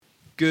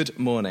Good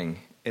morning.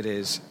 It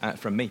is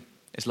from me.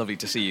 It's lovely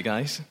to see you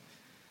guys.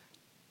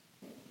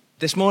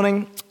 This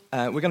morning,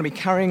 we're going to be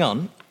carrying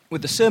on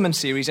with the sermon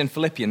series in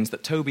Philippians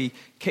that Toby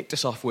kicked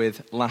us off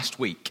with last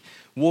week,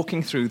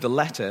 walking through the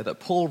letter that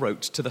Paul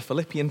wrote to the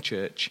Philippian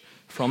church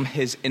from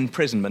his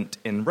imprisonment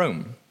in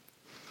Rome.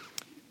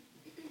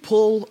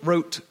 Paul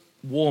wrote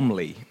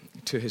warmly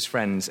to his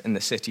friends in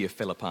the city of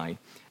Philippi,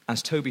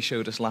 as Toby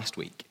showed us last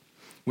week,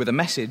 with a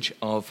message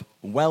of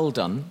well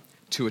done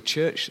to a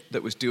church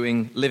that was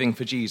doing living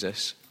for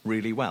Jesus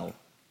really well,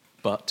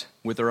 but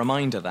with a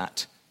reminder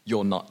that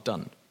you're not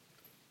done.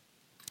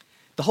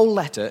 The whole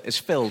letter is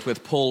filled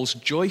with Paul's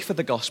joy for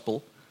the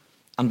gospel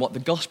and what the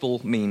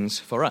gospel means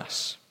for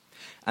us.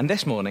 And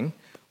this morning,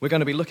 we're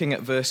going to be looking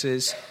at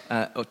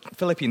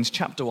Philippians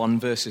chapter 1,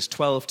 verses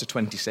 12 to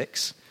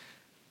 26.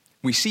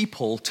 We see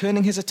Paul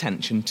turning his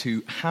attention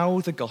to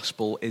how the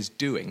gospel is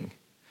doing,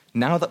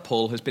 now that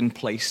Paul has been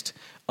placed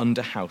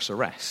under house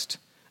arrest,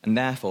 and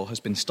therefore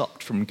has been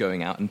stopped from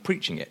going out and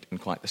preaching it in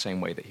quite the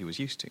same way that he was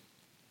used to.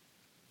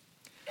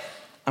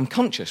 I'm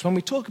conscious, when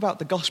we talk about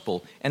the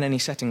gospel in any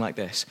setting like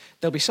this,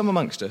 there'll be some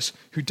amongst us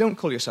who don't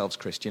call yourselves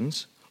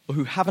Christians, or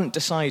who haven't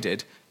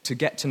decided to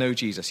get to know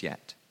Jesus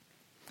yet.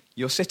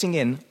 You're sitting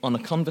in on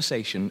a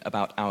conversation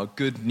about our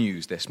good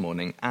news this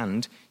morning,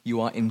 and you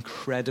are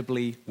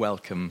incredibly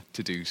welcome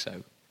to do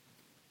so.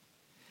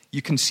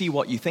 You can see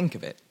what you think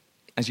of it,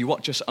 as you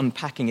watch us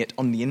unpacking it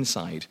on the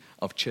inside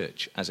of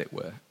church, as it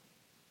were.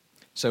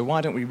 So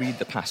why don't we read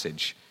the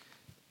passage,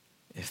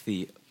 if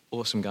the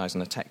awesome guys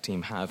on the tech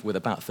team have, with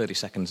about 30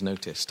 seconds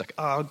notice. Like,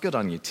 oh, good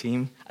on you,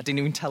 team. I didn't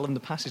even tell them the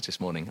passage this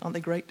morning. Aren't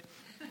they great?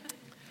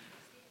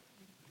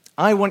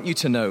 I want you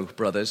to know,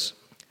 brothers,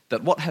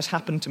 that what has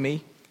happened to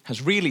me has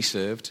really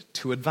served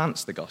to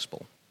advance the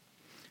gospel,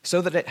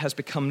 so that it has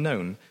become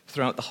known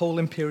throughout the whole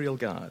imperial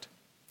guard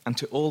and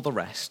to all the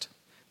rest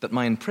that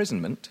my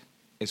imprisonment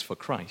is for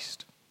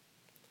Christ.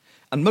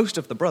 And most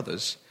of the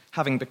brothers,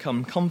 having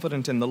become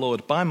confident in the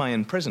Lord by my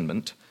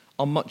imprisonment,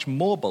 are much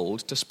more bold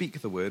to speak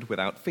the word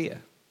without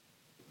fear.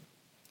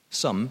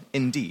 Some,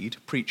 indeed,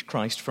 preach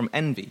Christ from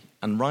envy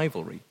and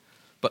rivalry,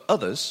 but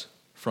others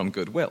from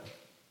goodwill.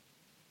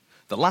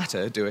 The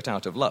latter do it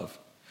out of love,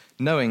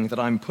 knowing that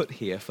I'm put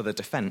here for the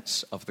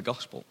defense of the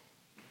gospel.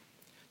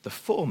 The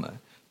former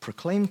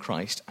proclaim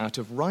Christ out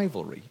of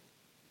rivalry,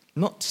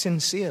 not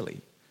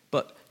sincerely,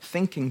 but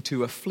thinking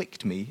to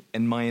afflict me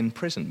in my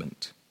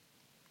imprisonment.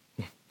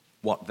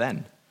 What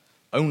then?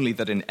 Only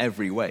that in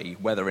every way,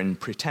 whether in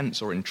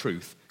pretense or in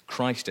truth,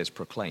 Christ is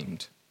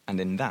proclaimed, and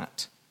in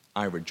that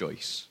I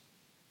rejoice.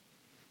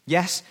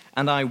 Yes,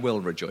 and I will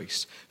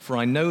rejoice, for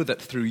I know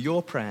that through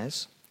your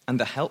prayers and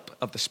the help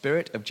of the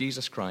Spirit of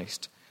Jesus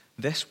Christ,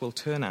 this will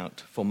turn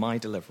out for my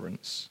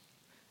deliverance,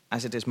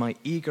 as it is my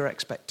eager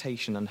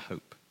expectation and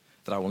hope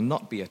that I will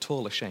not be at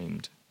all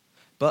ashamed,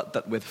 but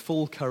that with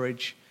full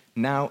courage,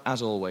 now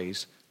as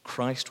always,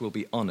 Christ will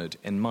be honored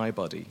in my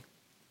body,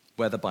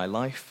 whether by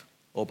life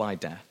or by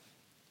death.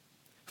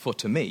 For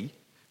to me,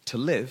 to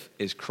live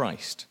is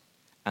Christ,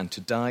 and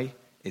to die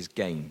is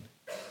gain.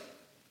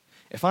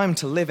 If I am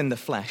to live in the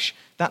flesh,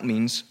 that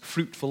means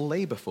fruitful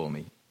labor for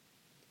me.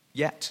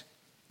 Yet,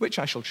 which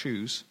I shall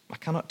choose, I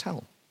cannot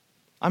tell.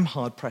 I'm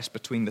hard-pressed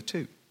between the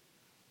two.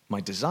 My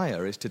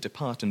desire is to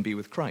depart and be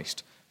with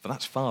Christ, for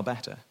that's far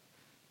better.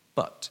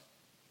 But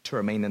to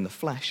remain in the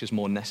flesh is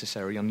more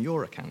necessary on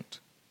your account.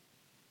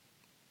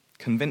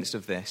 Convinced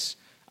of this,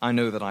 I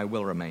know that I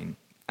will remain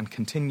and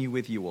continue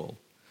with you all,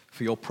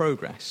 for your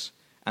progress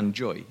and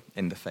joy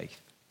in the faith,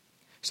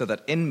 so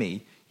that in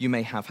me you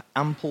may have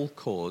ample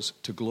cause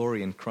to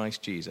glory in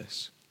Christ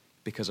Jesus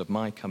because of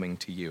my coming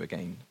to you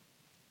again.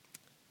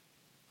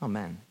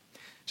 Amen.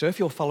 So if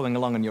you're following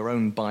along on your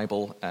own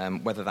Bible,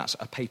 whether that's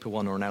a paper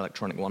one or an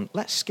electronic one,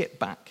 let's skip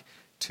back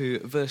to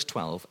verse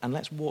 12 and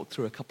let's walk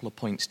through a couple of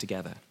points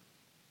together.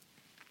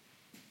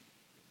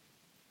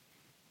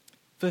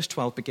 Verse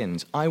 12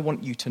 begins, I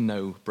want you to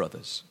know,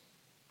 brothers.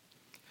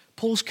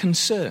 Paul's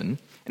concern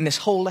in this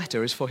whole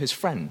letter is for his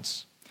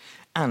friends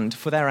and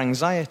for their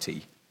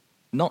anxiety,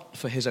 not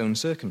for his own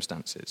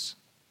circumstances.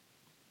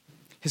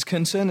 His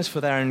concern is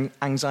for their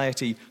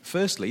anxiety,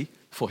 firstly,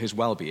 for his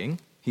well-being.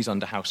 He's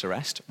under house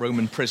arrest.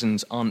 Roman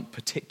prisons aren't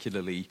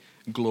particularly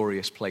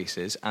glorious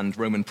places, and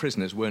Roman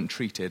prisoners weren't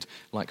treated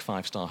like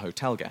five-star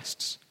hotel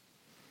guests.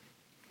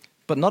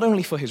 But not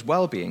only for his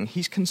well-being,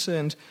 he's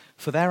concerned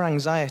for their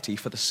anxiety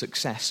for the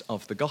success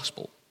of the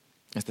gospel,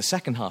 as the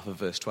second half of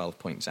verse 12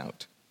 points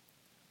out.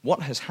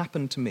 What has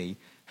happened to me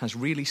has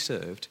really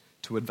served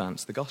to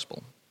advance the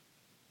gospel.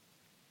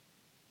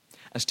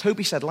 As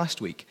Toby said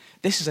last week,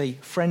 this is a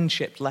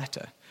friendship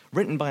letter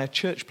written by a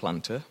church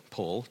planter,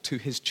 Paul, to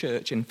his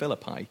church in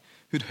Philippi,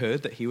 who'd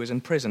heard that he was in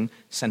prison,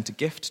 sent a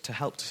gift to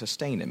help to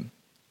sustain him.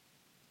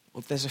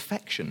 Well, there's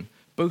affection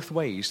both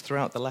ways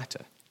throughout the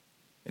letter.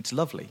 It's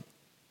lovely.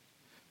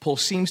 Paul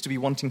seems to be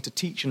wanting to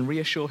teach and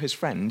reassure his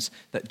friends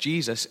that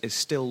Jesus is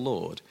still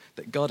Lord,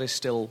 that God is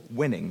still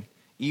winning,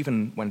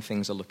 even when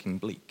things are looking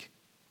bleak.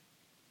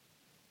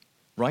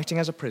 Writing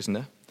as a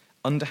prisoner,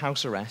 under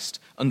house arrest,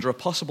 under a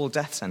possible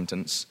death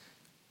sentence,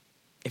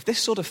 If this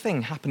sort of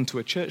thing happened to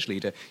a church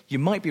leader, you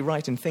might be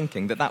right in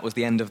thinking that that was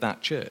the end of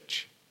that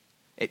church.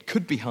 It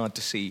could be hard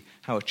to see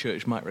how a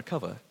church might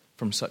recover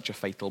from such a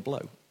fatal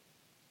blow.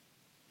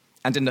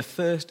 And in the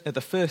first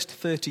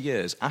 30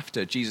 years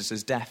after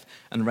Jesus' death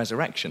and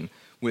resurrection,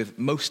 with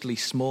mostly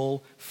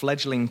small,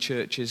 fledgling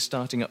churches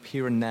starting up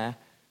here and there,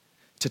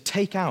 to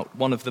take out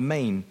one of the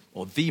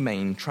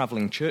main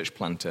travelling church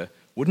planter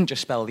wouldn't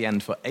just spell the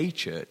end for a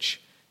church,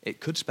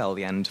 it could spell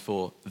the end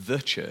for the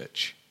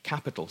church,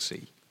 capital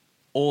C,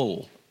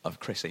 all of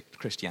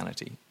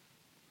Christianity.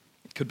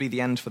 It could be the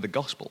end for the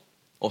gospel,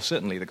 or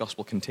certainly the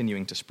gospel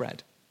continuing to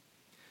spread.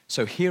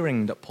 So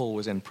hearing that Paul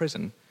was in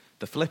prison,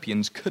 the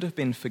Philippians could have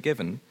been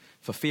forgiven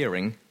for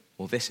fearing,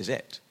 well, this is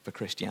it for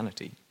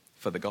Christianity,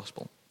 for the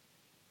gospel.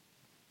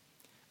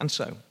 And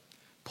so,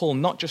 Paul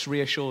not just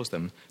reassures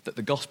them that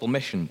the gospel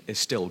mission is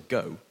still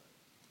go,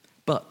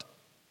 but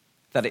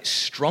that it's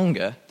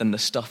stronger than the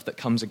stuff that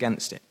comes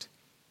against it.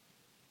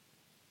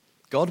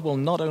 God will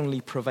not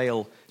only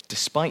prevail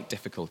despite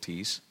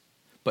difficulties,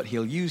 but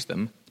he'll use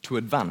them to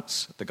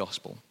advance the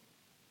gospel.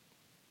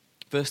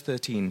 Verse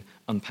 13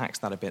 unpacks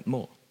that a bit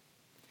more.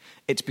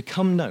 It's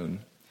become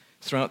known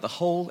throughout the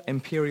whole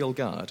imperial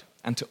guard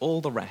and to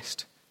all the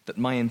rest that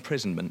my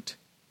imprisonment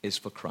is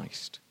for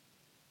Christ.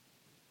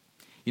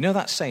 You know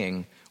that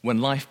saying, when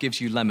life gives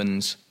you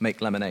lemons,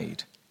 make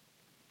lemonade?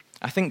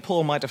 I think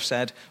Paul might have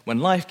said, when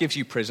life gives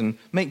you prison,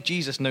 make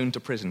Jesus known to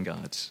prison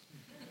guards.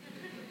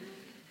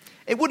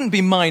 It wouldn't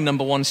be my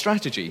number one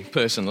strategy,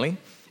 personally,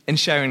 in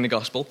sharing the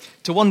gospel,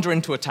 to wander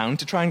into a town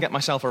to try and get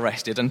myself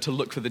arrested and to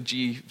look for the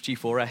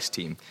G4S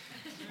team.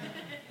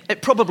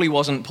 It probably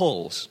wasn't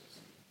Paul's.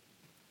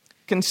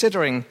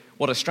 Considering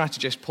what a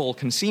strategist Paul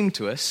can seem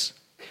to us,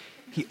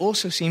 he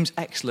also seems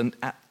excellent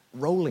at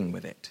rolling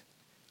with it.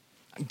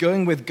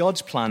 Going with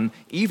God's plan,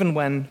 even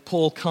when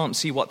Paul can't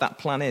see what that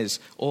plan is,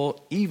 or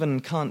even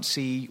can't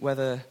see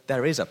whether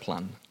there is a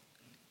plan.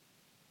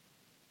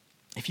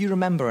 If you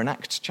remember in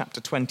Acts chapter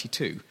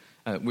 22,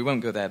 we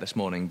won't go there this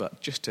morning,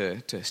 but just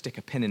to stick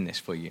a pin in this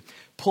for you,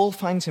 Paul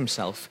finds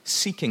himself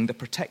seeking the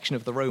protection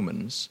of the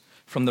Romans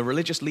from the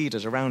religious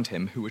leaders around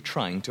him who were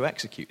trying to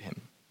execute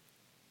him.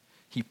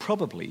 He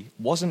probably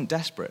wasn't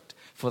desperate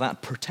for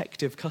that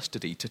protective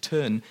custody to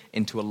turn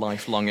into a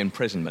lifelong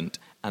imprisonment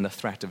and a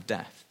threat of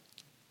death.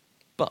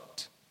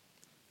 But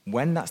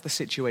when that's the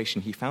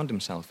situation he found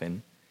himself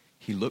in,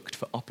 he looked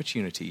for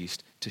opportunities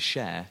to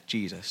share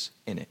Jesus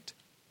in it.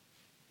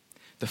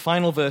 The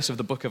final verse of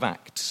the book of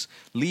Acts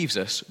leaves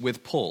us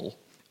with Paul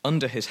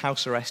under his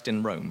house arrest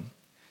in Rome,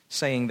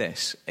 saying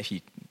this. If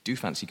you do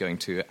fancy going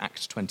to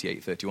Acts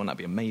 28:31, that'd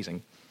be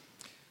amazing.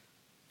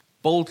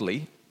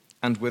 Boldly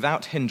and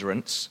without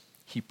hindrance,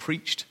 he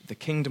preached the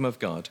kingdom of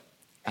God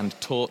and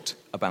taught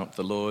about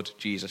the Lord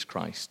Jesus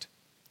Christ.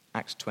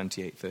 Acts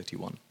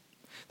 28:31.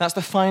 That's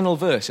the final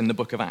verse in the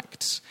book of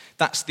Acts.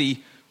 That's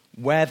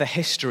where the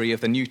history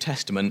of the New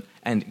Testament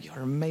ends.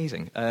 You're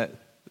amazing.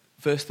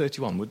 Verse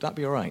 31, would that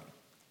be all right?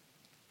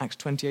 Acts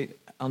 28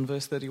 on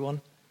verse 31?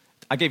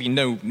 I gave you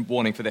no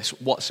warning for this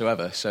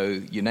whatsoever, so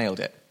you nailed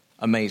it.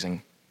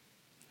 Amazing.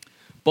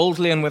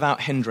 Boldly and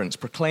without hindrance,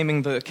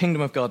 proclaiming the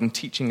kingdom of God and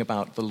teaching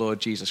about the Lord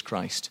Jesus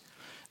Christ.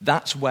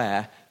 That's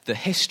where the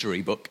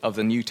history book of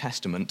the New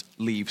Testament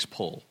leaves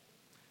Paul.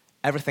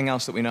 Everything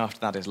else that we know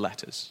after that is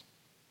letters.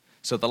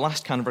 So the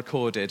last kind of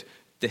recorded,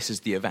 this is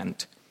the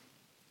event,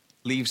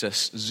 leaves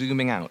us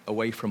zooming out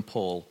away from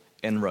Paul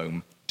in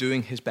Rome,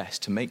 doing his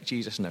best to make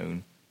Jesus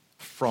known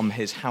from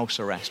his house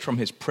arrest, from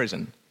his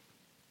prison.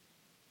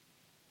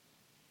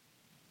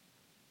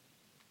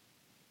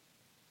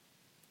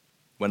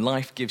 When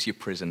life gives you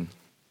prison,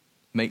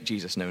 make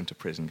Jesus known to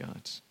prison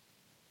guards.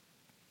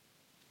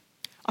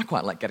 I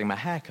quite like getting my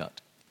hair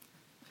cut.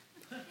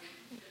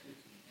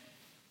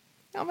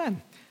 Oh,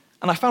 man.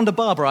 And I found a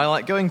barber I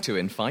like going to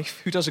in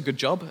Fife who does a good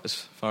job, as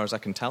far as I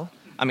can tell.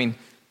 I mean,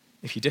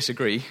 if you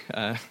disagree,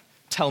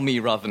 tell me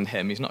rather than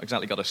him. He's not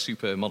exactly got a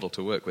super model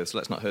to work with, so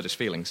let's not hurt his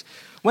feelings.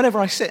 Whenever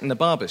I sit in the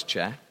barber's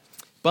chair,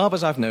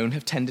 barbers I've known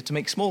have tended to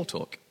make small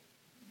talk,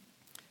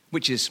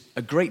 which is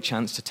a great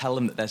chance to tell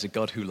them that there's a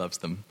God who loves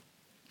them.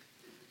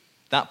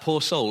 That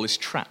poor soul is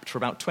trapped for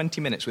about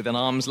 20 minutes within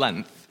arm's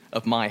length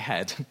of my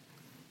head.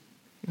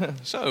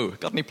 So,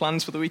 got any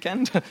plans for the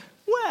weekend?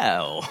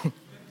 Well.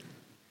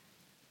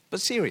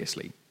 But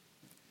seriously,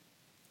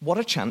 what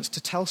a chance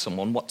to tell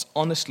someone what's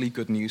honestly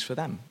good news for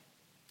them.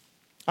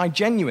 I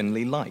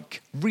genuinely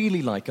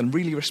really like and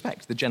really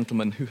respect the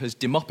gentleman who has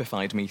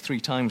demopified me 3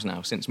 times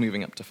now since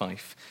moving up to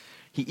Fife.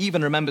 He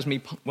even remembers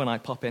me when I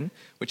pop in,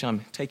 which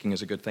I'm taking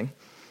as a good thing.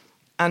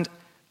 And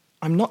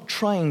I'm not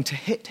trying to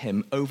hit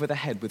him over the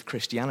head with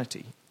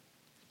Christianity,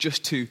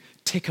 just to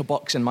tick a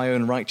box in my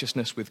own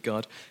righteousness with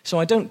God. So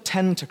I don't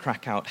tend to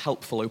crack out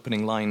helpful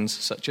opening lines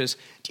such as,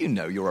 do you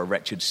know you're a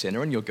wretched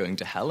sinner and you're going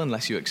to hell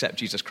unless you accept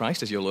Jesus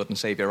Christ as your Lord and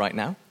Savior right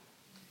now?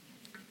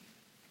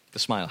 The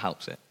smile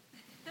helps it.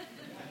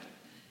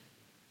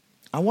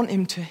 I want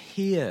him to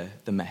hear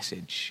the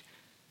message,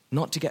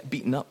 not to get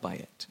beaten up by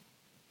it.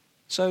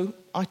 So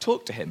I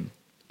talk to him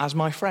as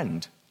my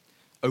friend,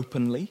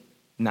 openly,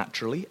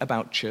 naturally,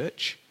 about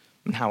church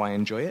and how I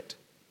enjoy it.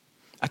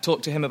 I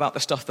talk to him about the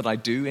stuff that I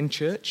do in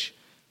church.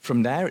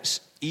 From there,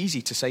 it's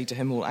easy to say to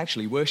him, well,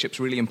 actually, worship's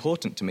really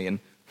important to me, and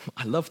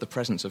I love the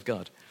presence of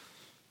God.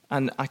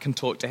 And I can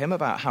talk to him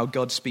about how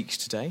God speaks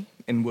today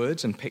in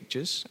words and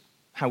pictures,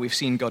 how we've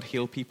seen God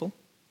heal people.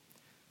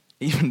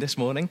 Even this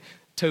morning,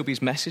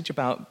 Toby's message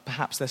about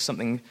perhaps there's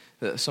something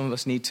that some of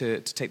us need to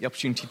take the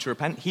opportunity to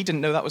repent. He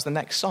didn't know that was the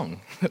next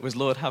song. It was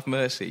Lord Have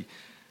Mercy.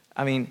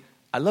 I mean,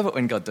 I love it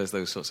when God does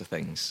those sorts of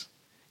things.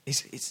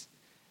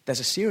 There's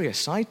a serious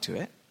side to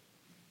it,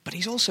 but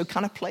he's also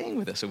kind of playing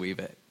with us a wee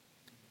bit.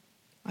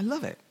 I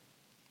love it.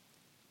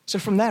 So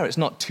from there, it's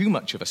not too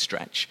much of a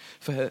stretch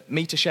for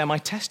me to share my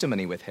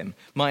testimony with him,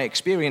 my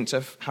experience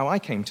of how I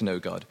came to know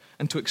God,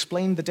 and to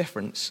explain the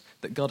difference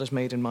that God has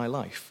made in my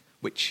life,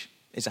 which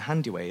is a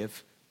handy way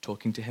of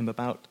talking to him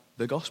about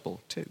the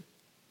gospel too.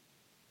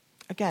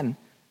 Again,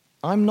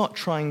 I'm not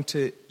trying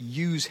to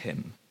use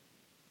him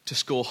to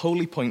score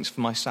holy points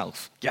for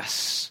myself.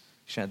 Yes,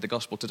 shared the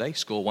gospel today,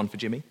 score 1 for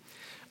Jimmy.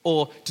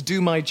 Or to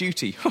do my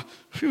duty.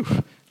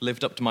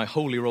 Lived up to my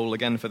holy role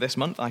again for this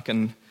month. I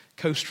can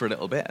coast for a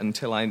little bit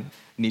until I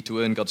need to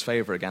earn God's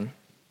favor again.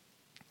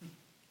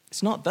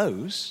 It's not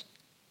those.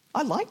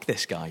 I like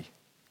this guy.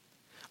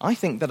 I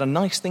think that a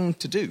nice thing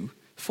to do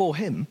for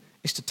him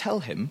is to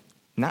tell him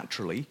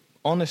naturally,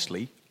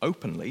 honestly,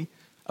 openly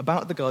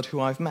about the God who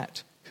I've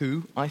met,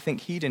 who I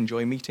think he'd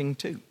enjoy meeting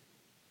too.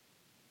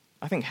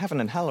 I think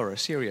heaven and hell are a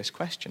serious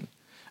question.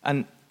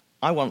 And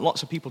I want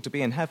lots of people to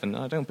be in heaven,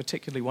 and I don't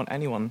particularly want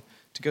anyone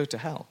to go to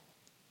hell.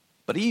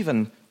 But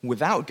even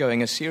without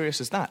going as serious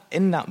as that,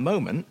 in that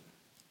moment,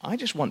 I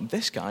just want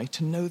this guy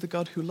to know the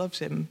God who loves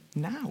him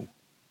now,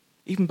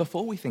 even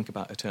before we think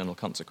about eternal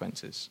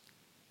consequences.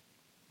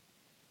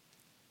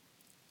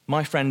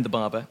 My friend the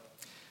barber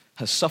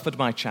has suffered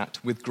my chat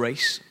with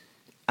grace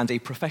and a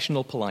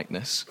professional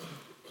politeness,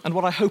 and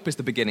what I hope is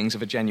the beginnings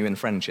of a genuine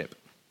friendship.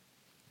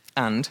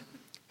 And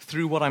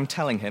through what I'm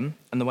telling him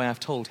and the way I've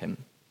told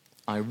him,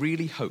 I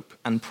really hope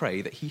and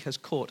pray that he has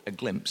caught a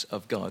glimpse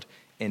of God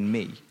in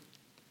me,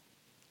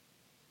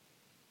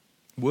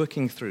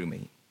 working through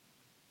me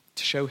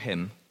to show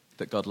him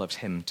that God loves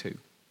him too.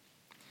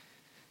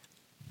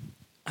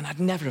 And I'd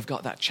never have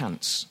got that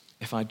chance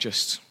if I'd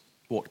just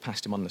walked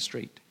past him on the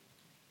street.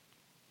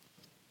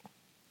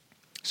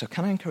 So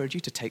can I encourage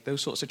you to take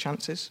those sorts of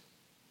chances?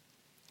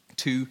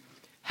 To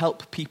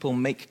help people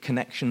make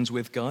connections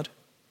with God,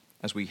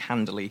 as we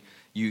handily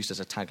used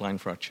as a tagline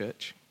for our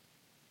church?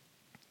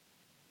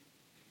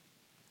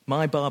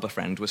 My barber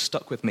friend was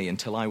stuck with me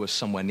until I was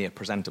somewhere near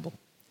presentable.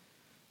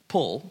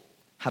 Paul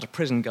had a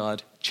prison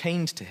guard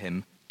chained to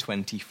him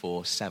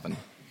 24/7.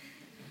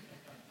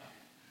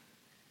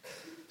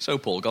 So,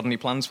 Paul, got any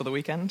plans for the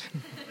weekend?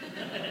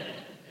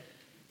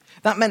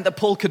 That meant that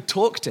Paul could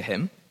talk to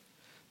him,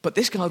 but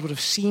this guard would have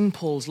seen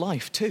Paul's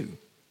life too.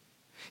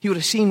 He would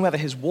have seen whether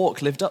his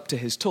walk lived up to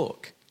his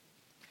talk,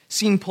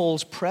 seen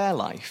Paul's prayer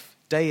life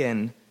day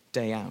in,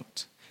 day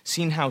out,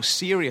 seen how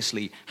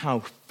seriously, how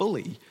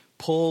fully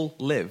Paul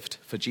lived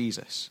for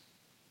Jesus.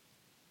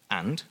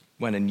 And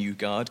when a new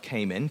guard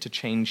came in to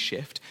change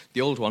shift,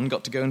 the old one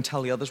got to go and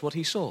tell the others what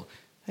he saw.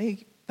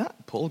 Hey,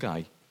 that Paul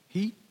guy,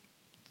 he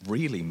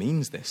really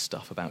means this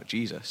stuff about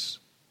Jesus.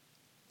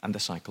 And the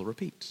cycle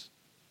repeats.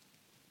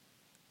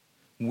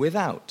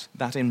 Without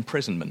that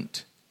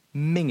imprisonment,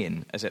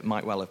 minging as it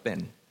might well have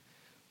been,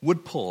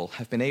 would Paul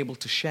have been able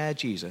to share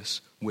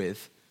Jesus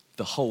with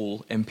the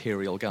whole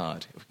imperial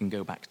guard? If we can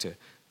go back to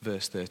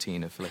verse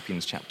 13 of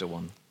Philippians chapter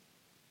 1.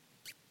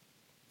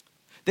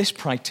 This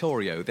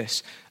praetorio,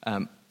 this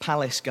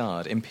palace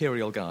guard,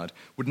 imperial guard,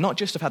 would not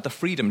just have had the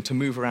freedom to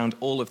move around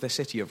all of the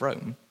city of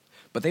Rome,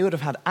 but they would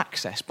have had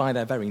access by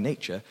their very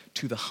nature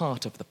to the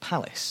heart of the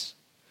palace,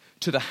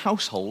 to the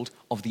household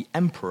of the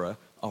emperor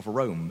of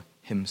Rome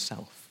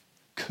himself.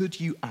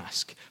 Could you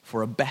ask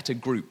for a better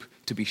group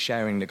to be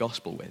sharing the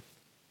gospel with?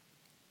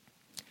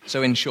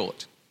 So in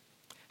short,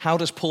 how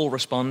does Paul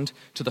respond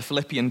to the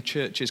Philippian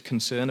church's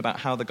concern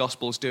about how the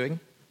gospel's doing?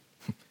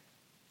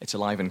 It's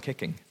alive and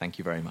kicking, thank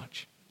you very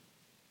much.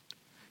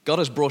 God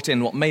has brought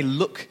in what may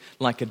look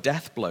like a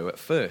death blow at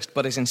first,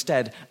 but is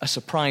instead a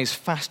surprise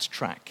fast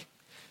track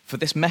for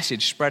this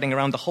message spreading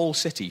around the whole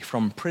city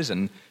from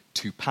prison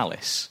to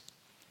palace.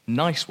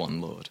 Nice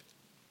one, Lord.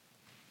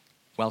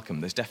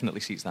 Welcome, there's definitely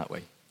seats that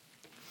way.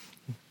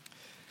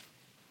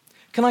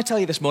 Can I tell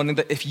you this morning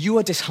that if you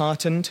are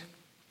disheartened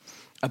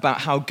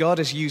about how God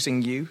is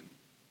using you,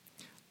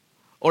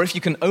 or if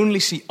you can only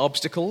see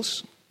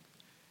obstacles,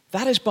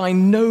 that is by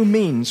no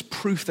means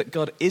proof that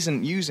God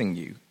isn't using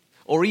you,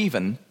 or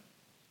even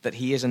that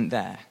he isn't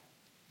there.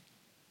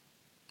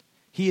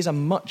 He is a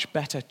much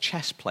better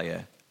chess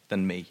player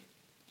than me,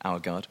 our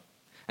God,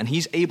 and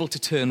he's able to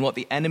turn what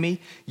the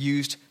enemy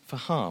used for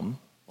harm,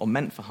 or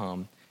meant for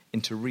harm,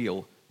 into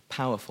real,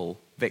 powerful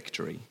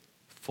victory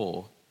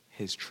for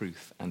his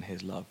truth and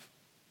his love.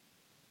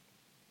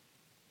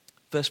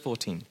 Verse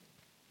 14.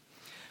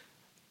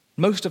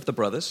 Most of the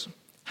brothers,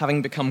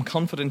 having become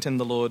confident in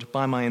the Lord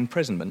by my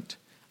imprisonment,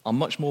 are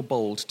much more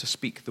bold to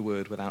speak the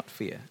word without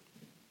fear.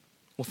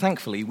 Well,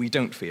 thankfully, we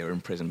don't fear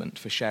imprisonment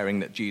for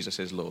sharing that Jesus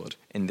is Lord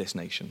in this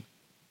nation.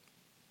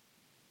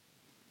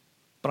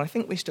 But I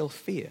think we still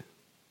fear.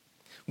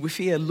 We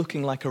fear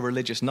looking like a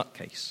religious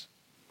nutcase,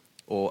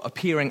 or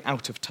appearing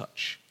out of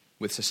touch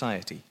with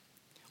society,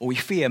 or we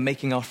fear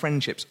making our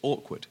friendships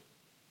awkward.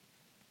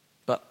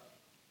 But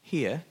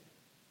here,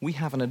 we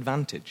have an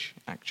advantage,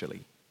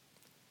 actually.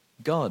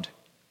 God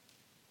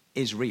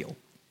is real,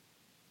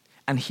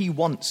 and he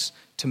wants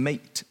to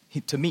meet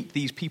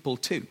these people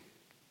too,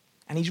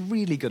 and he's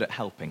really good at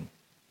helping.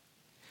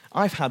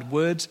 I've had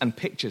words and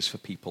pictures for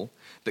people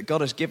that God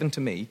has given to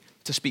me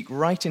to speak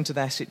right into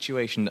their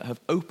situation that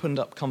have opened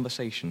up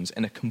conversations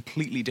in a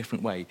completely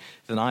different way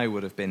than I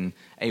would have been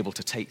able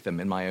to take them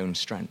in my own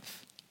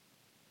strength.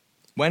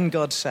 When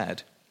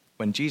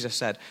Jesus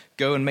said,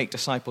 "Go and make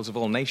disciples of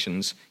all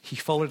nations," he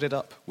followed it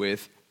up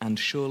with, "And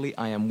surely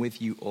I am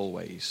with you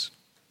always."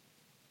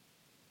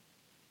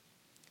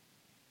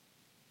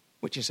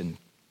 Which is an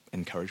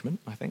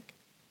encouragement, I think.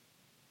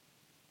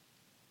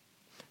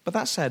 But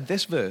that said,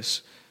 this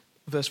verse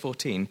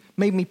 14,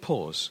 made me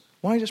pause.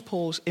 Why does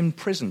Paul's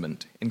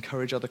imprisonment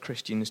encourage other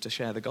Christians to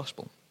share the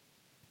gospel?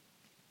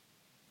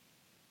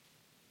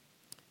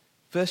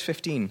 Verse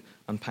 15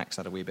 unpacks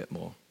that a wee bit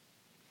more.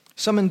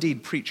 Some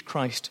indeed preach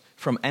Christ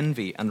from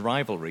envy and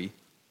rivalry,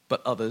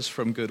 but others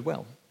from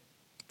goodwill.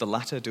 The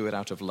latter do it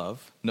out of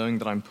love, knowing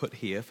that I'm put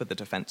here for the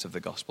defense of the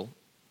gospel.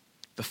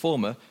 The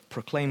former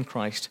proclaim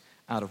Christ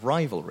out of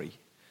rivalry,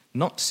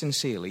 not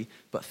sincerely,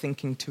 but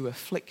thinking to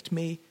afflict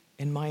me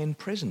in my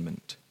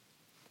imprisonment.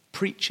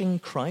 Preaching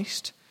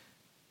Christ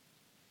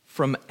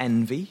from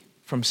envy,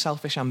 from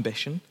selfish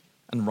ambition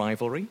and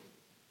rivalry.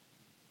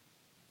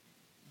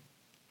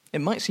 It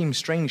might seem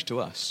strange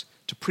to us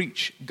to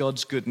preach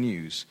God's good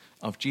news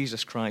of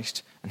Jesus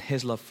Christ and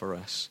his love for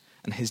us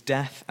and his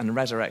death and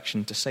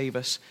resurrection to save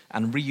us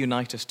and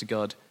reunite us to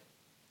God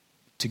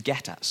to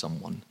get at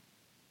someone.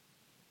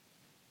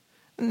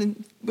 And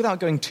then, without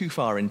going too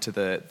far into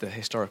the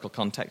historical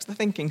context, the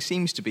thinking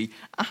seems to be,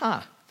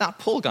 that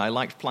Paul guy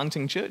liked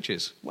planting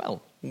churches.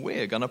 Well,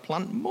 we're going to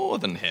plant more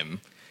than him.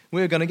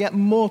 We're going to get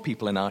more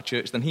people in our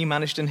church than he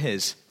managed in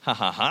his. Ha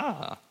ha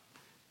ha.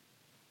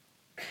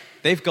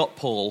 They've got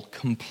Paul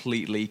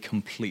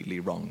completely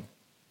wrong.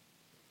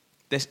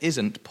 This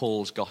isn't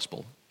Paul's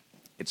gospel.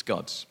 It's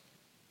God's.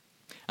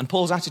 And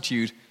Paul's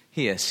attitude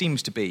here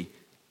seems to be,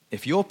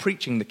 if you're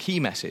preaching the key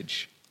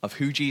message of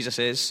who Jesus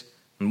is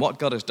and what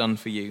God has done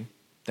for you,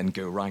 then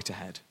go right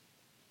ahead.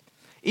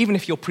 Even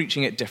if you're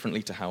preaching it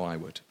differently to how I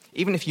would.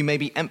 Even if you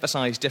maybe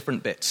emphasize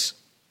different bits.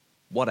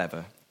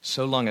 Whatever,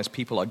 so long as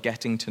people are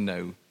getting to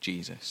know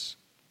Jesus.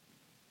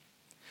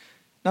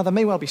 Now, there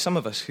may well be some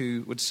of us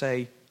who would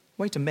say,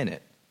 wait a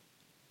minute,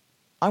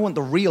 I want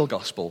the real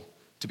gospel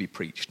to be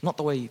preached, not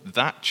the way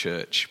that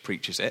church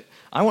preaches it.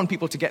 I want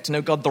people to get to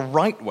know God the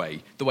right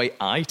way, the way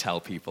I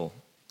tell people,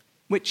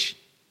 which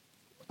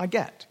I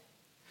get.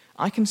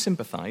 I can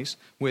sympathize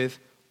with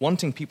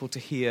wanting people to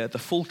hear the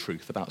full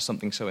truth about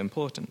something so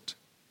important.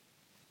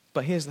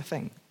 But here's the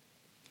thing.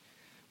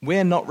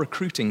 We're not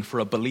recruiting for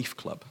a belief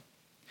club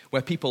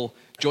where people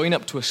join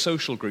up to a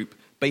social group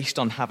based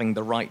on having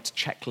the right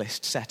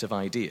checklist set of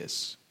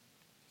ideas.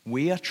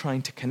 We are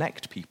trying to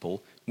connect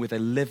people with a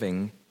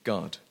living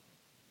God,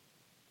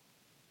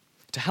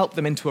 to help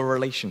them into a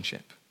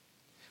relationship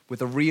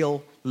with a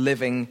real,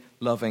 living,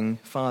 loving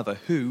Father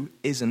who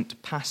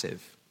isn't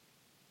passive.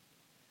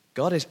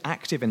 God is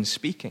active in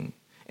speaking,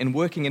 in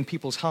working in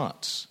people's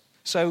hearts.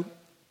 So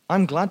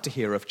I'm glad to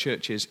hear of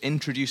churches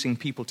introducing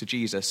people to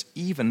Jesus,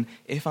 even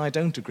if I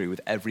don't agree with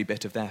every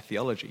bit of their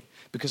theology,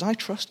 because I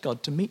trust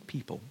God to meet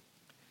people,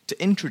 to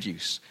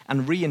introduce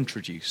and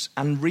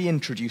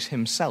reintroduce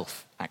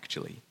himself,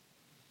 actually.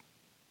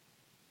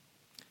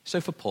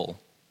 So for Paul,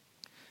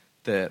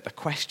 the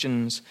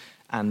questions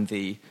and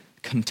the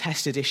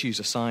contested issues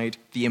aside,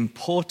 the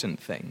important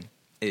thing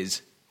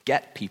is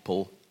get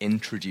people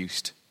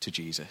introduced to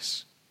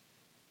Jesus.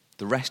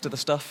 The rest of the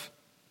stuff,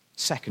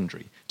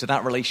 secondary to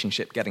that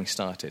relationship getting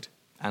started.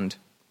 And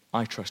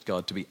I trust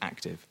God to be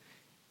active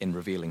in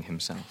revealing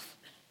himself.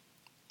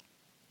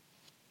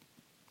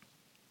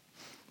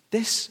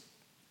 This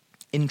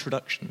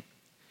introduction,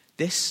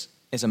 this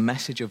is a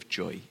message of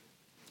joy,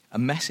 a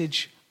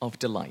message of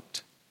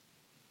delight.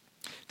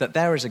 That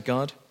there is a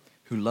God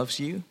who loves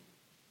you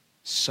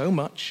so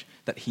much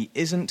that he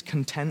isn't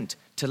content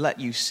to let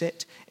you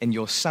sit in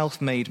your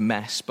self-made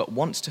mess, but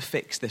wants to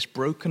fix this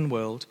broken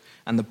world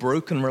and the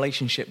broken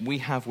relationship we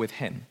have with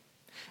him.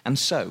 And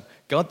so,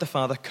 God the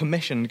Father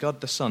commissioned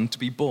God the Son to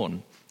be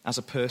born as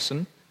a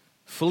person,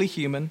 fully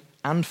human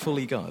and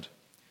fully God,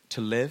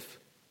 to live,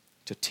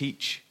 to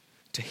teach,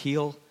 to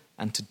heal,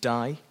 and to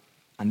die,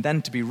 and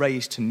then to be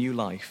raised to new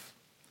life,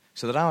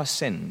 so that our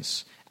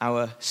sins,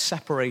 our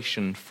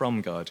separation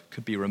from God,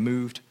 could be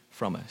removed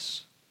from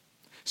us,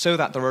 so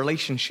that the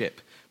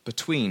relationship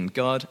between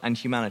God and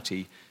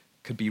humanity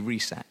could be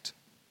reset.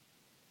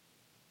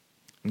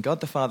 And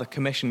God the Father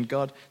commissioned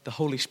God the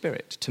Holy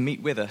Spirit to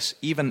meet with us,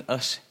 even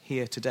us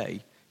here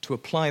today, to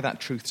apply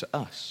that truth to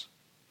us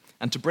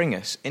and to bring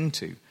us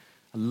into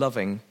a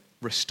loving,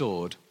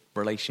 restored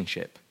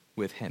relationship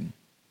with him.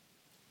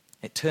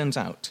 It turns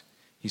out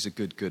he's a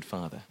good, good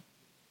father.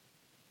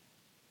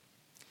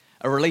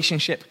 A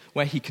relationship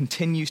where he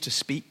continues to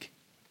speak,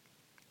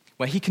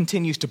 where he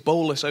continues to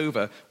bowl us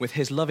over with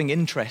his loving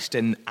interest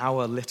in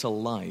our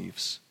little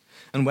lives,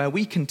 and where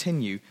we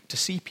continue to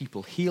see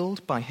people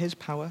healed by his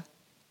power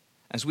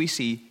as we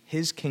see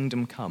his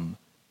kingdom come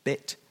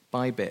bit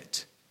by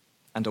bit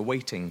and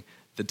awaiting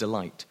the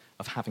delight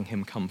of having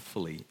him come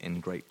fully in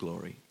great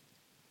glory.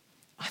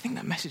 I think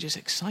that message is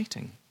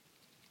exciting.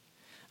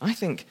 I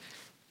think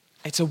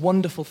it's a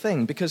wonderful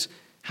thing because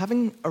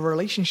having a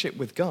relationship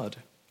with God,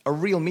 a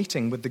real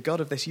meeting with the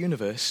God of this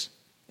universe,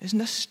 is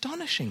an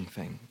astonishing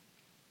thing.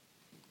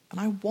 And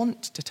I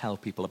want to tell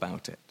people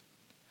about it.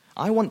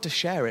 I want to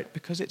share it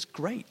because it's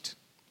great.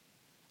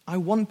 I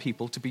want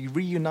people to be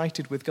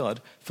reunited with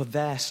God for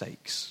their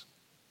sakes.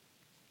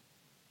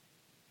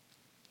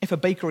 If a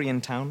bakery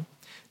in town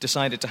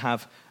decided to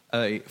have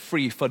a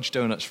free fudge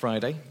donuts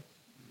Friday,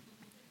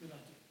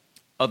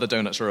 other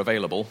donuts are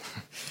available,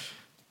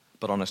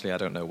 but honestly, I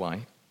don't know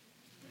why.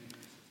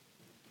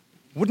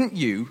 Wouldn't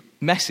you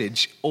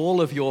message all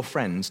of your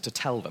friends to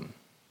tell them?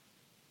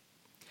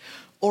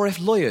 Or if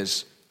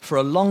lawyers for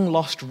a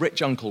long-lost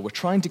rich uncle were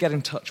trying to get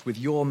in touch with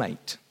your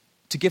mate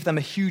to give them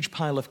a huge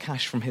pile of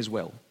cash from his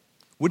will,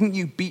 wouldn't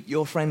you beat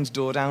your friend's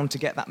door down to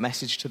get that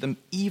message to them,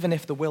 even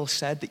if the will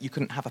said that you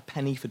couldn't have a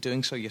penny for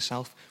doing so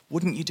yourself?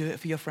 Wouldn't you do it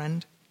for your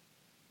friend?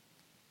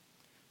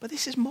 But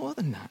this is more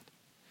than that.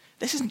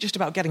 This isn't just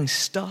about getting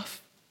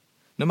stuff,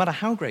 no matter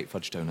how great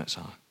fudge donuts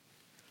are.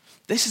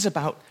 This is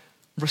about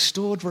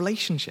restored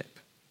relationship.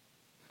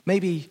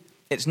 Maybe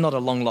it's not a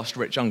long-lost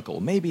rich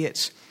uncle. Maybe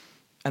it's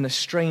an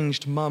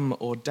estranged mum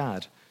or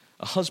dad,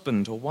 a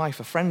husband or wife,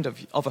 a friend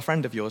of a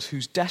friend of yours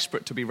who's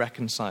desperate to be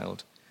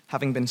reconciled,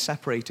 having been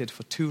separated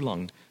for too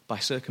long by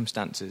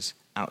circumstances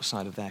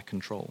outside of their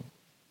control.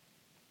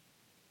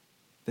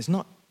 There's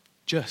not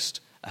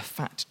just a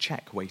fat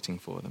check waiting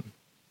for them.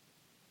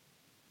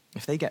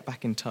 If they get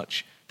back in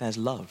touch, there's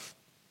love.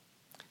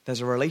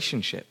 There's a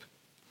relationship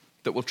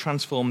that will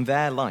transform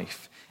their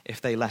life if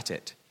they let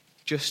it,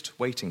 just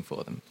waiting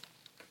for them.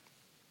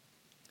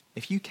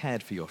 If you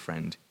cared for your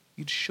friend,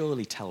 you'd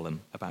surely tell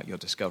them about your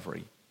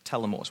discovery.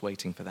 Tell them what's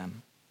waiting for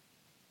them.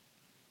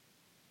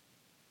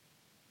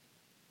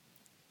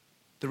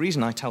 The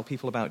reason I tell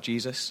people about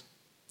Jesus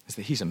is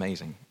that he's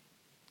amazing.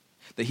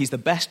 That he's the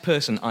best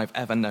person I've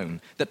ever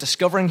known. That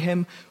discovering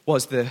him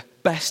was the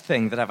best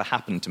thing that ever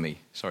happened to me.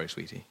 Sorry,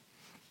 sweetie.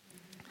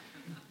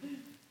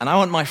 And I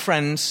want my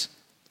friends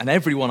and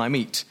everyone I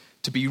meet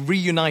to be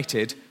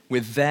reunited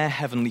with their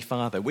Heavenly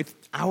Father, with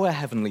our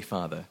Heavenly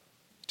Father,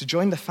 to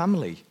join the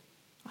family.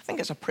 I think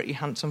it's a pretty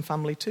handsome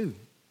family too.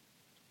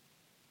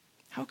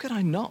 How could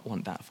I not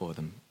want that for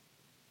them?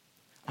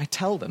 I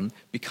tell them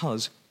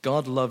because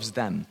God loves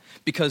them,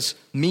 because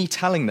me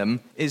telling them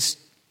is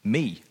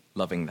me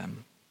loving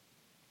them.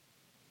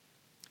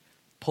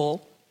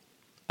 Paul,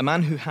 a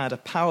man who had a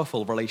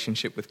powerful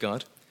relationship with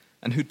God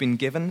and who'd been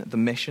given the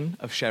mission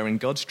of sharing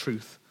God's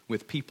truth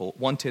with people,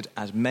 wanted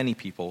as many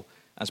people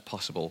as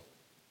possible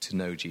to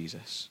know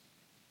Jesus.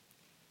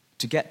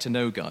 To get to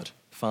know God,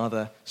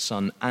 Father,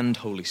 Son, and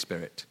Holy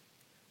Spirit.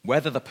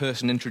 Whether the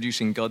person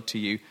introducing God to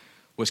you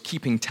was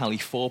keeping tally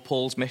for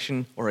Paul's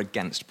mission or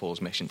against Paul's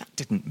mission, that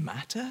didn't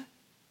matter.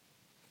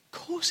 Of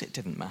course it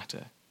didn't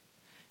matter.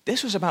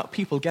 This was about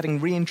people getting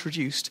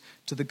reintroduced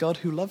to the God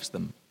who loves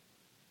them.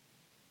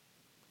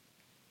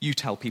 You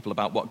tell people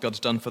about what God's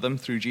done for them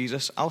through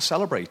Jesus, I'll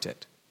celebrate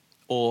it.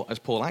 Or, as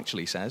Paul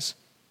actually says,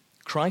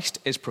 Christ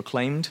is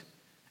proclaimed,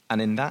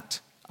 and in that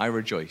I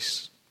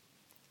rejoice.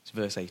 It's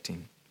verse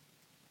 18.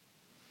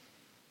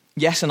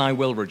 Yes, and I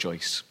will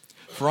rejoice,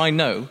 for I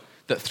know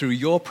that through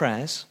your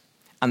prayers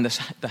and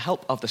the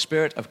help of the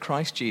Spirit of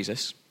Christ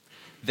Jesus,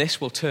 this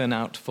will turn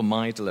out for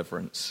my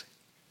deliverance.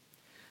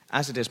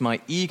 As it is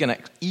my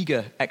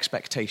eager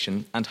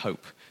expectation and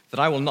hope that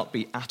I will not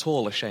be at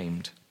all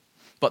ashamed,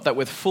 but that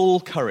with full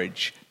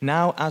courage,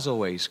 now as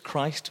always,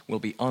 Christ will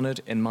be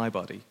honored in my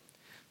body,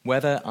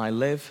 whether I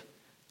live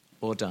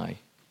or die.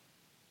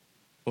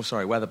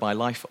 Whether by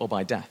life or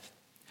by death.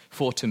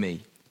 For to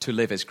me, to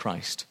live is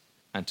Christ,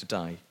 and to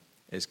die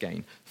is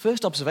gain.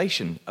 First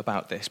observation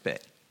about this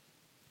bit.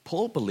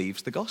 Paul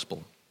believes the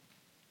gospel.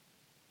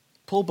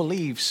 Paul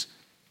believes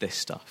this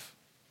stuff.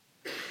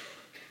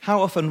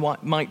 How often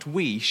might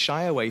we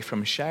shy away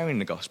from sharing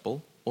the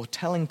gospel or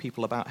telling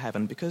people about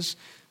heaven because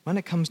when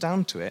it comes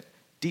down to it,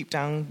 deep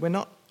down, we're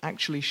not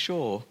actually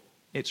sure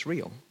it's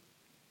real.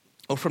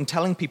 Or from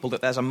telling people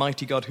that there's a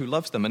mighty God who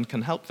loves them and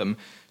can help them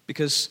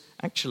because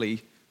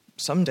actually,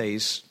 some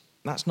days,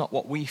 that's not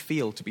what we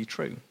feel to be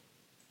true.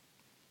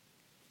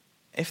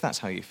 If that's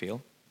how you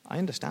feel, I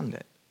understand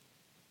it.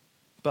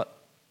 But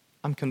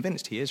I'm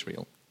convinced he is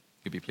real,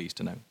 you'll be pleased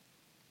to know.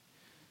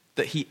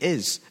 That he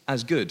is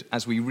as good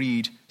as we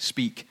read,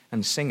 speak,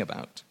 and sing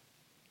about.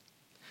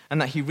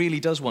 And that he really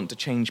does want to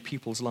change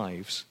people's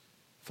lives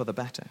for the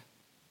better.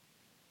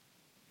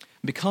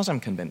 Because I'm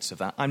convinced of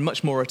that, I'm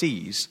much more at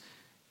ease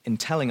in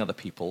telling other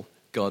people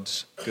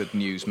God's good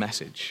news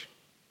message.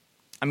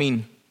 I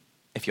mean,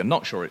 if you're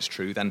not sure it's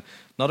true, then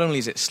not only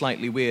is it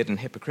slightly weird and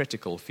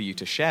hypocritical for you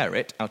to share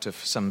it out of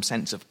some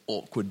sense of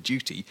awkward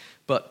duty,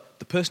 but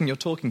the person you're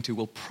talking to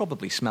will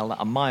probably smell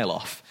that a mile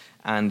off,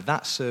 and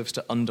that serves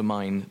to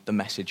undermine the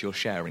message you're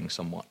sharing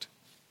somewhat.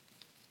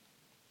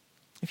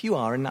 If you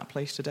are in that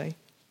place today,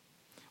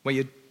 where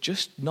you're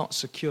just not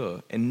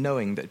secure in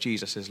knowing that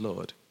Jesus is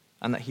Lord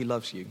and that he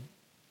loves you,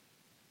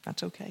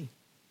 that's okay.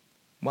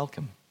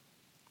 Welcome.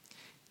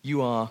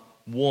 You are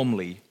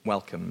warmly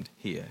welcomed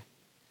here.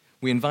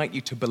 We invite you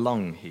to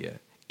belong here,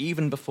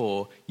 even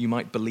before you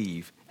might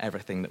believe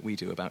everything that we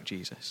do about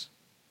Jesus.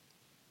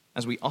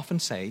 As we often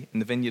say in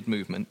the Vineyard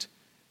movement,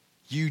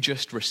 you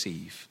just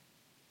receive.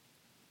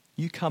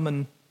 You come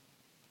and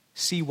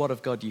see what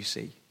of God you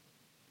see.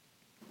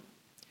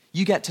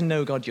 You get to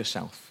know God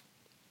yourself.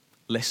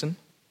 Listen,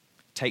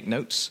 take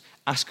notes,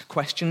 ask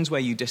questions where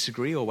you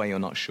disagree or where you're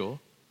not sure.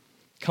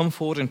 Come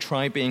forward and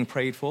try being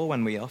prayed for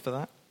when we offer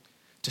that,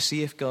 to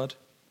see if God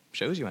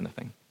shows you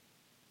anything.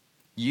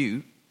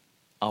 You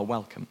are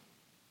welcome.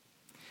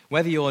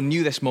 Whether you're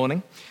new this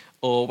morning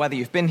or whether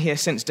you've been here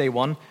since day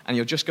one and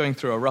you're just going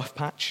through a rough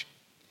patch,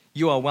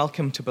 you are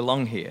welcome to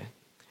belong here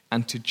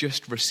and to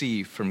just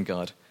receive from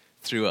God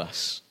through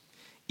us,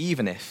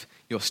 even if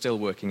you're still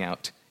working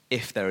out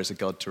if there is a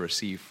God to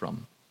receive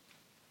from.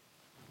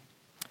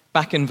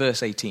 Back in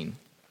verse 18,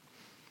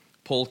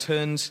 Paul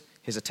turns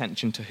his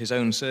attention to his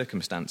own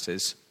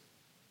circumstances,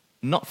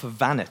 not for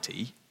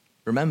vanity.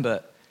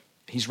 Remember,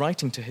 he's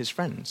writing to his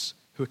friends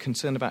who are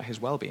concerned about his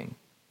well-being.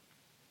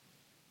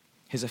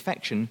 His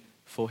affection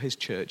for his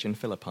church in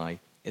Philippi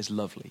is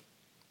lovely.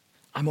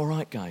 I'm all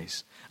right,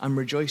 guys. I'm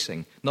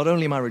rejoicing. Not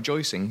only am I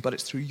rejoicing, but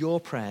it's through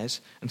your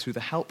prayers and through the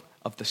help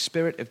of the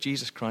Spirit of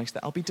Jesus Christ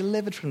that I'll be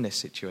delivered from this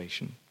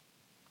situation.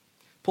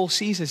 Paul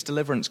sees his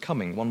deliverance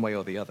coming one way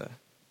or the other.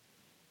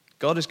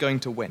 God is going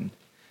to win,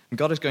 and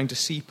God is going to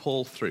see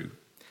Paul through,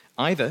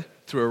 either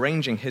through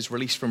arranging his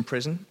release from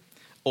prison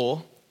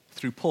or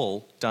through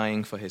Paul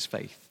dying for his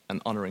faith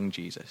and honoring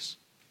Jesus.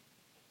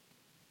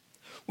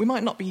 We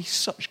might not be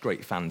such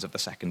great fans of the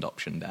second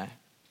option there,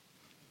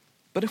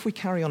 but if we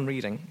carry on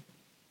reading,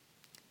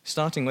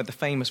 starting with the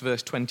famous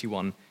verse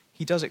 21,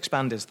 he does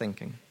expand his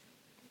thinking.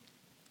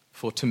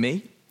 For to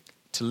me,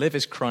 to live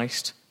is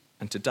Christ,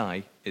 and to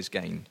die is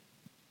gain.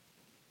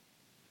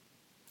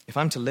 If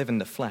I'm to live in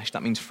the flesh,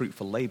 that means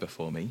fruitful labor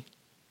for me.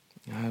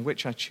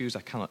 Which I choose,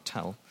 I cannot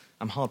tell.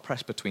 I'm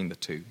hard-pressed between the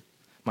two.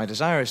 My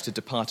desire is to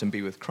depart and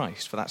be with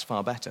Christ, for that's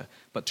far better,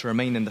 but to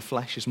remain in the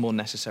flesh is more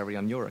necessary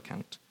on your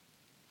account.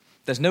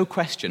 There's no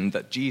question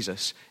that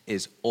Jesus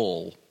is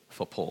all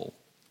for Paul.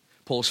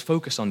 Paul's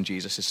focus on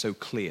Jesus is so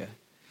clear,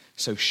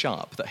 so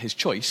sharp, that his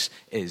choice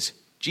is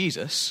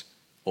Jesus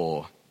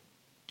or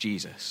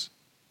Jesus.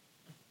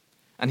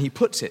 And he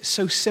puts it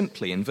so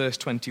simply in verse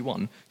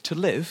 21, to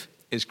live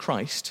is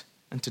Christ,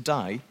 and to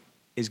die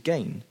is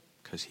gain,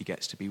 because he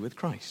gets to be with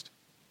Christ.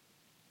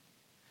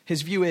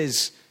 His view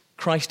is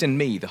Christ in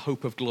me, the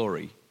hope of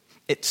glory.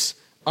 It's,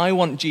 I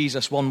want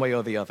Jesus one way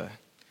or the other.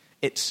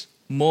 It's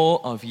more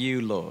of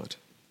you, Lord.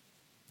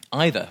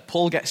 Either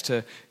Paul gets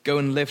to go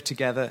and live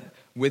together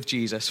with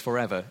Jesus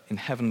forever in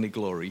heavenly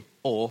glory,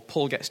 or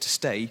Paul gets to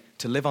stay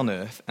to live on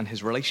earth and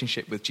his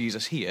relationship with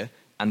Jesus here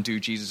and do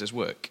Jesus'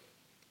 work.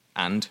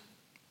 And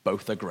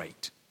both are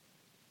great.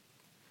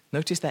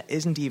 Notice there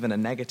isn't even a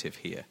negative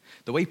here.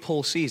 The way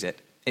Paul sees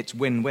it, it's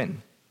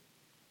win-win.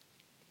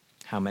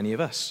 How many of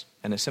us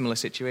in a similar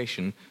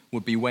situation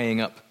would be weighing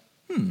up,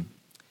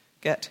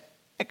 get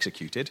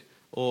executed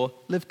or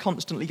live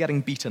constantly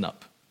getting beaten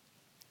up?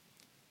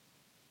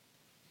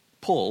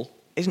 Paul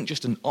isn't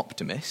just an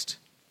optimist.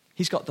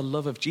 He's got the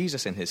love of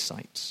Jesus in his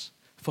sights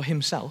for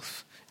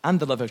himself and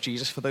the love of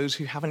Jesus for those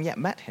who haven't yet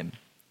met him.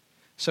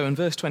 So in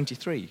verse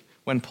 23,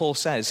 when Paul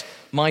says,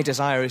 my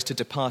desire is to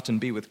depart and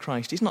be with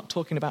Christ, he's not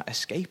talking about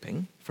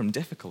escaping from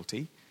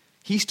difficulty.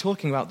 He's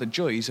talking about the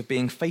joys of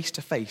being face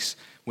to face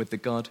with the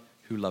God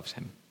who loves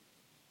him.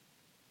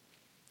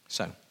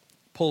 So,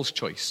 Paul's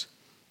choice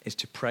is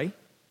to pray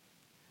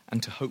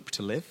and to hope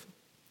to live,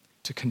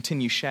 to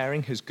continue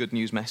sharing his good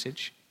news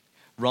message,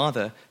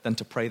 rather than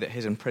to pray that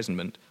his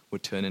imprisonment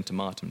would turn into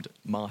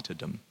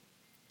martyrdom.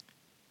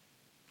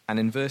 And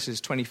in verses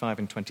 25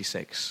 and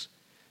 26,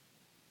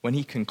 when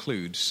he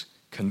concludes,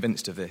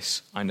 convinced of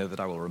this, I know that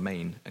I will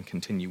remain and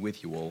continue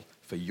with you all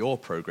for your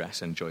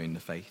progress and joy in the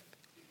faith,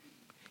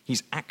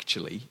 he's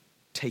actually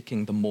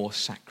taking the more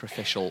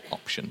sacrificial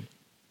option.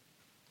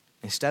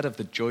 Instead of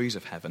the joys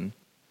of heaven,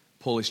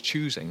 Paul is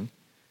choosing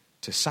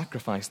to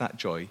sacrifice that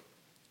joy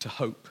to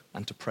hope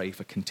and to pray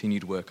for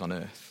continued work on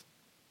earth.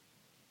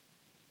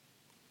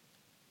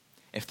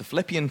 If the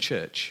Philippian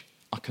church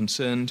are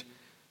concerned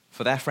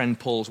for their friend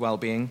Paul's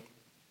well-being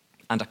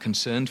and are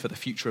concerned for the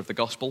future of the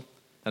gospel,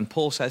 then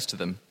Paul says to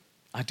them,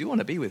 I do want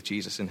to be with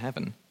Jesus in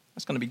heaven.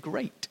 That's going to be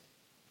great.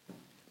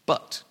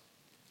 But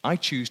I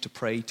choose to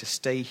pray to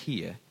stay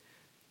here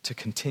to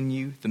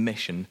continue the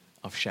mission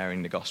of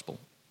sharing the gospel.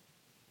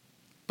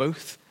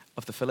 Both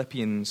of the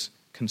Philippians'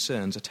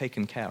 concerns are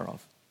taken care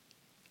of,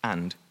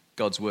 and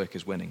God's work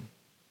is winning.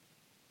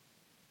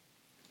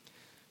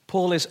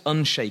 Paul is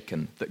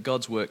unshaken that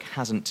God's work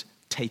hasn't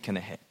taken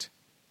a hit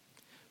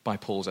by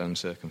Paul's own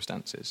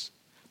circumstances,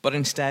 but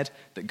instead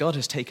that God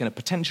has taken a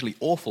potentially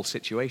awful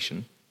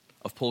situation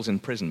of Paul's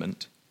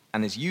imprisonment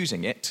and is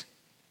using it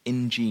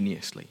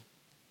ingeniously.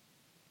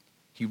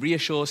 He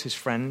reassures his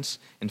friends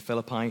in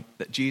Philippi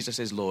that Jesus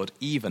is Lord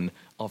even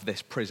of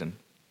this prison,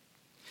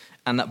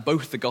 and that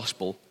both the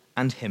gospel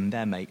and him,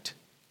 their mate,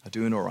 are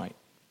doing all right.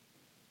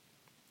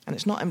 And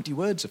it's not empty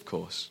words, of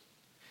course.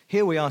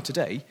 Here we are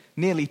today,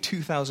 nearly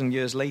 2,000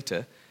 years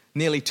later,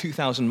 nearly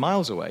 2,000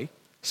 miles away,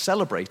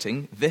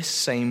 celebrating this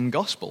same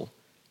gospel,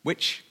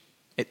 which,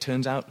 it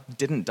turns out,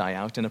 didn't die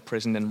out in a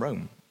prison in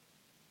Rome.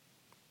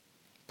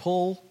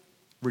 Paul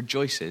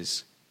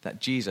rejoices that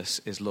Jesus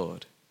is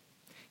Lord.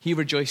 He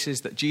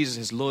rejoices that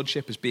Jesus'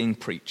 lordship is being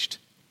preached.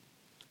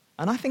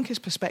 And I think his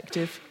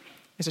perspective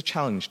is a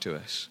challenge to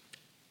us.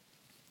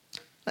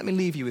 Let me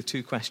leave you with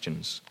two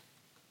questions.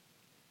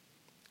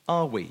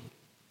 Are we,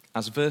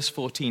 as verse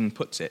 14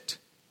 puts it,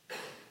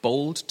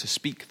 bold to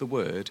speak the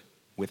word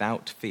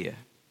without fear?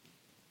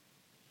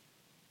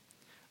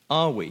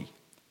 Are we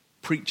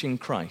preaching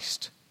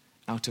Christ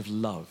out of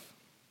love?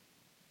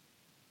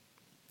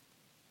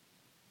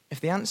 If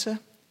the answer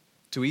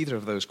to either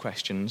of those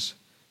questions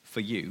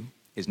for you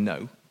is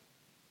no,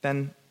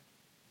 then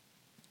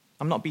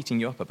I'm not beating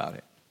you up about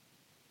it.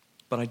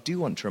 But I do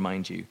want to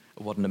remind you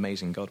of what an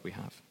amazing God we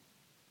have,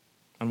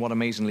 and what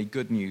amazingly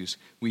good news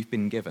we've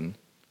been given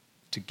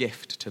to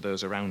gift to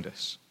those around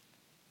us.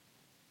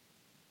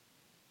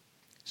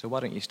 So why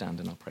don't you stand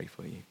and I'll pray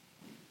for you.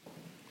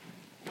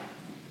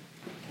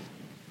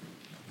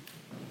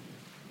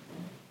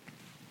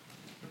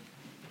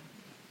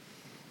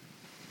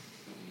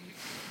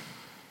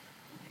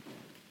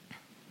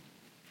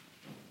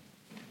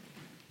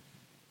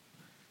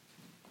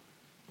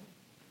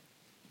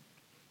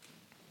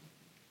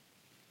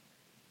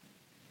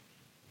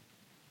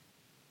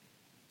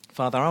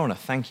 Father, I want to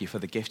thank you for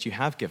the gift you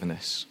have given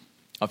us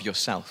of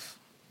yourself.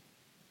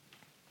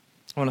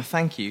 I want to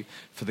thank you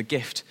for the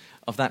gift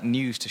of that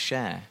news to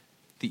share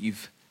that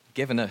you've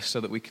given us so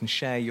that we can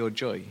share your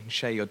joy and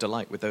share your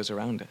delight with those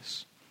around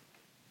us.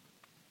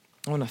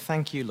 I want to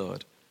thank you,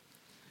 Lord,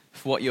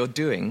 for what you're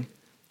doing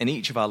in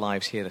each of our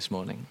lives here this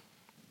morning.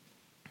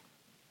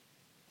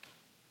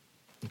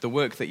 The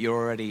work that you're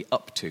already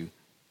up to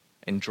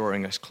in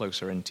drawing us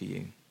closer into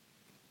you.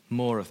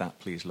 More of that,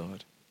 please,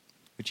 Lord.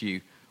 Would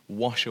you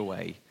wash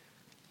away,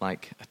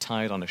 like a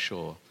tide on a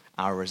shore,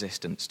 our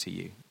resistance to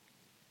you.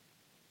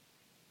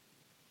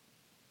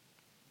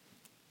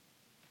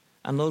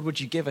 And Lord, would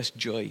you give us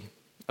joy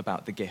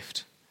about the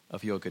gift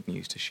of your good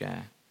news to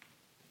share?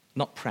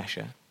 Not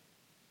pressure,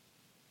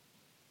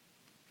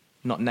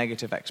 not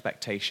negative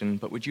expectation,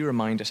 but would you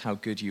remind us how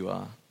good you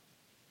are?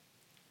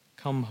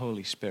 Come,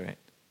 Holy Spirit,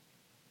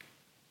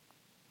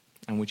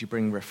 and would you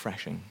bring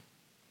refreshing,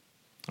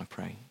 I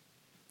pray,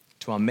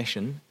 to our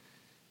mission,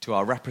 to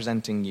our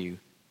representing you,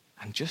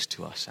 and just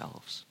to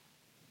ourselves.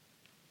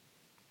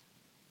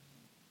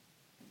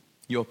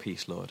 Your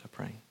peace, Lord, I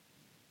pray.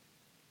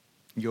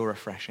 Your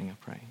refreshing, I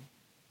pray.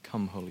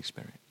 Come, Holy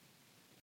Spirit.